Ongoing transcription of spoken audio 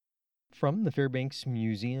From the Fairbanks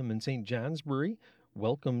Museum in St. Johnsbury,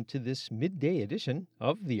 welcome to this midday edition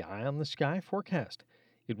of the Eye on the Sky forecast.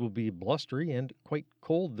 It will be blustery and quite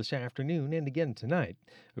cold this afternoon and again tonight.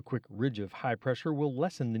 A quick ridge of high pressure will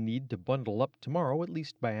lessen the need to bundle up tomorrow, at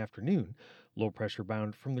least by afternoon. Low pressure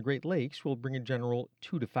bound from the Great Lakes will bring a general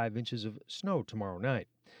 2 to 5 inches of snow tomorrow night.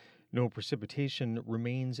 No precipitation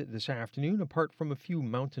remains this afternoon, apart from a few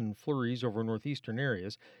mountain flurries over northeastern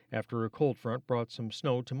areas after a cold front brought some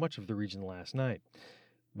snow to much of the region last night.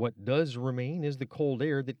 What does remain is the cold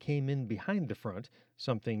air that came in behind the front,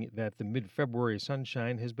 something that the mid-February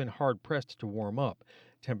sunshine has been hard-pressed to warm up.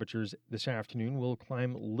 Temperatures this afternoon will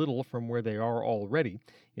climb little from where they are already,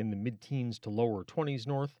 in the mid-teens to lower 20s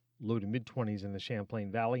north, low to mid-20s in the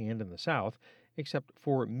Champlain Valley and in the south, except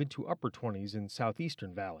for mid to upper 20s in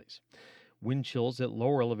southeastern valleys. Wind chills at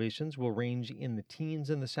lower elevations will range in the teens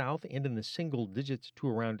in the south and in the single digits to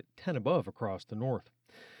around 10 above across the north.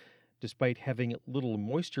 Despite having little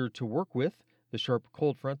moisture to work with, the sharp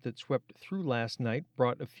cold front that swept through last night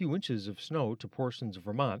brought a few inches of snow to portions of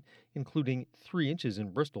Vermont, including 3 inches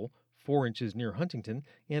in Bristol, 4 inches near Huntington,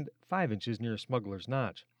 and 5 inches near Smuggler's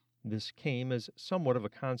Notch. This came as somewhat of a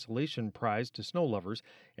consolation prize to snow lovers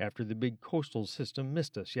after the big coastal system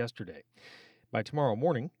missed us yesterday. By tomorrow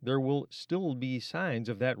morning, there will still be signs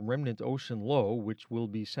of that remnant ocean low, which will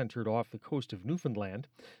be centered off the coast of Newfoundland.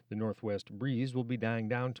 The northwest breeze will be dying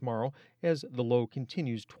down tomorrow as the low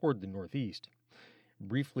continues toward the northeast.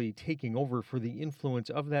 Briefly taking over for the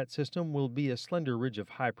influence of that system will be a slender ridge of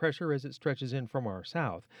high pressure as it stretches in from our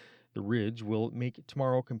south. The ridge will make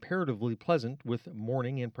tomorrow comparatively pleasant with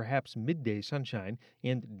morning and perhaps midday sunshine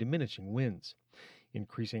and diminishing winds.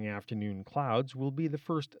 Increasing afternoon clouds will be the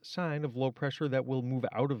first sign of low pressure that will move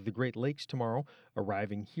out of the Great Lakes tomorrow,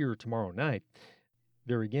 arriving here tomorrow night.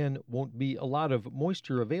 There again won't be a lot of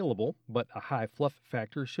moisture available, but a high fluff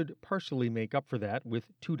factor should partially make up for that, with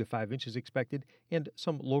 2 to 5 inches expected and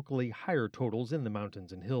some locally higher totals in the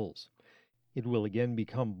mountains and hills. It will again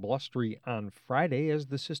become blustery on Friday as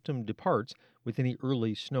the system departs, with any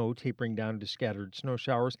early snow tapering down to scattered snow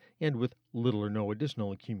showers and with little or no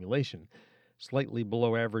additional accumulation. Slightly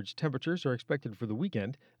below average temperatures are expected for the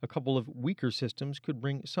weekend. A couple of weaker systems could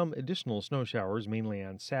bring some additional snow showers, mainly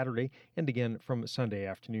on Saturday and again from Sunday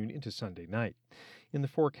afternoon into Sunday night. In the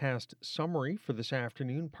forecast summary for this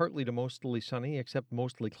afternoon, partly to mostly sunny, except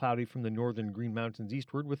mostly cloudy from the northern Green Mountains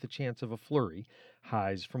eastward with a chance of a flurry.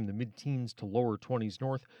 Highs from the mid-teens to lower 20s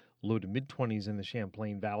north, low to mid-20s in the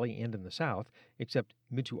Champlain Valley and in the south, except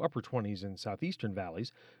mid to upper 20s in southeastern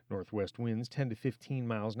valleys. Northwest winds 10 to 15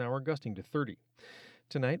 miles an hour, gusting to 30.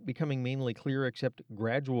 Tonight, becoming mainly clear except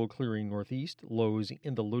gradual clearing northeast, lows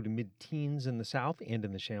in the low to mid-teens in the south and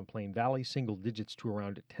in the Champlain Valley, single digits to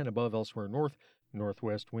around 10 above elsewhere north.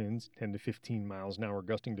 Northwest winds 10 to 15 miles an hour,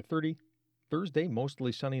 gusting to 30. Thursday,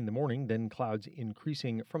 mostly sunny in the morning, then clouds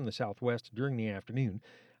increasing from the southwest during the afternoon.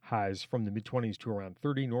 Highs from the mid-20s to around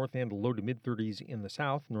 30 north and low to mid-30s in the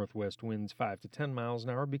south. Northwest winds 5 to 10 miles an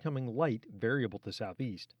hour, becoming light, variable to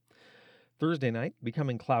southeast. Thursday night,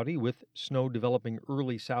 becoming cloudy with snow developing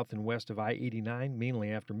early south and west of I-89,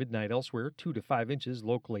 mainly after midnight elsewhere, 2 to 5 inches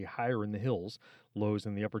locally higher in the hills. Lows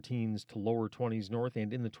in the upper teens to lower 20s north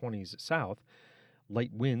and in the 20s south.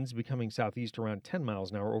 Light winds becoming southeast around 10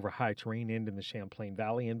 miles an hour over high terrain and in the Champlain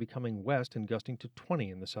Valley, and becoming west and gusting to 20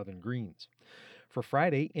 in the southern Greens. For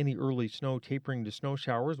Friday, any early snow tapering to snow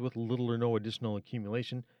showers with little or no additional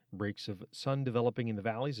accumulation. Breaks of sun developing in the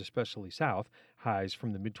valleys, especially south. Highs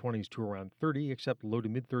from the mid-20s to around 30, except low to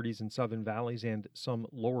mid-30s in southern valleys and some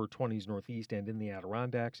lower 20s northeast and in the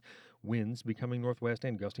Adirondacks. Winds becoming northwest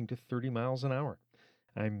and gusting to 30 miles an hour.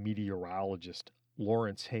 I'm meteorologist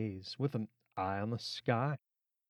Lawrence Hayes with an Eye on the Sky.